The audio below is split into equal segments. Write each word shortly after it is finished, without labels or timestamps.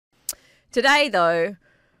Today, though,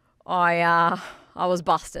 I was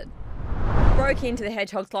busted. Broke into the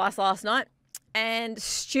hedgehog slice last night and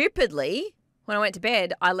stupidly, when I went to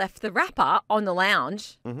bed, I left the wrapper on the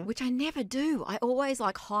lounge, which I never do. I always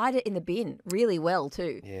hide it in the bin really well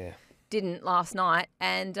too. Yeah. Didn't last night,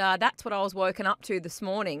 and that's what I was woken up to this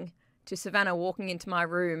morning, to Savannah walking into my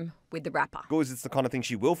room with the wrapper. Is this the kind of thing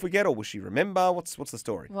she will forget, or will she remember? What's the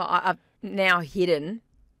story? Well, I've now hidden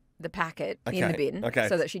the packet in the bin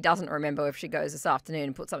so that she doesn't remember if she goes this afternoon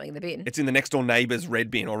and puts something in the bin. It's in the next door neighbour's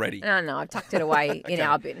red bin already. No, I've tucked it away in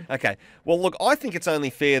our bin. Okay. Well, look, I think it's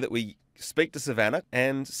only fair that we speak to Savannah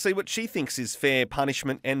and see what she thinks is fair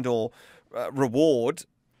punishment and or reward.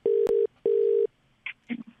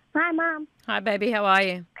 Hi, Mum. Hi, baby. How are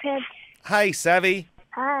you? Good. Hey, Savvy.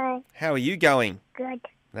 Hi. How are you going? Good.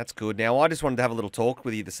 That's good. Now, I just wanted to have a little talk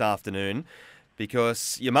with you this afternoon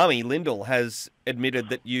because your mummy, Lyndal, has admitted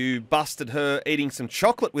that you busted her eating some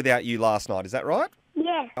chocolate without you last night. Is that right?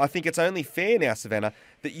 Yes. I think it's only fair now, Savannah,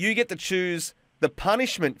 that you get to choose the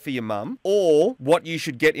punishment for your mum or what you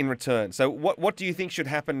should get in return. So what do you think should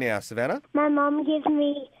happen now, Savannah? My mum gives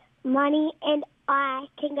me money and I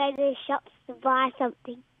can go to the shops to buy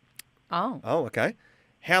something. Oh. Oh, okay.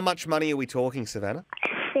 How much money are we talking, Savannah?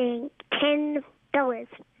 I think $10.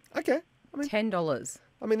 Okay. $10.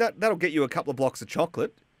 I mean, that'll get you a couple of blocks of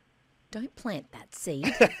chocolate. Don't plant that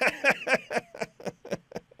seed.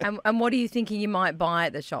 And what are you thinking you might buy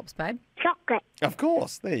at the shops, babe? Chocolate. Of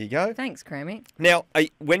course. There you go. Thanks, Crammy. Now,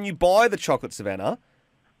 when you buy the chocolate, Savannah,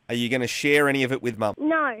 are you going to share any of it with Mum?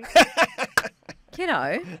 No.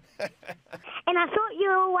 Kiddo. And I thought you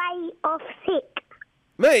were way off sick.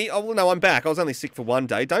 Me? Oh, well, no, I'm back. I was only sick for one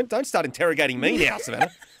day. Don't start interrogating me now,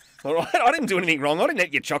 Savannah. All right? I didn't do anything wrong. I didn't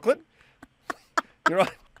eat your chocolate. You're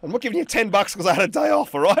right. I'm not giving you $10 because I had a day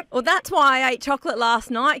off, all right? Well, that's why I ate chocolate last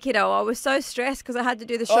night, kiddo. I was so stressed because I had to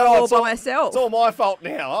do the show all by myself. It's all my fault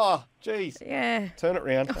now. Oh, jeez. Yeah. Turn it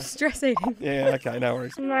round. I was stress eating. Yeah, okay, no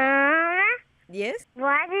worries. Mama, Yes?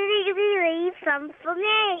 why did you leave some for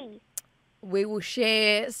me? We will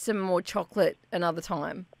share some more chocolate another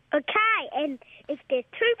time. Okay, and if there's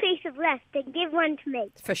 2 pieces left, then give one to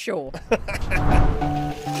me. For sure.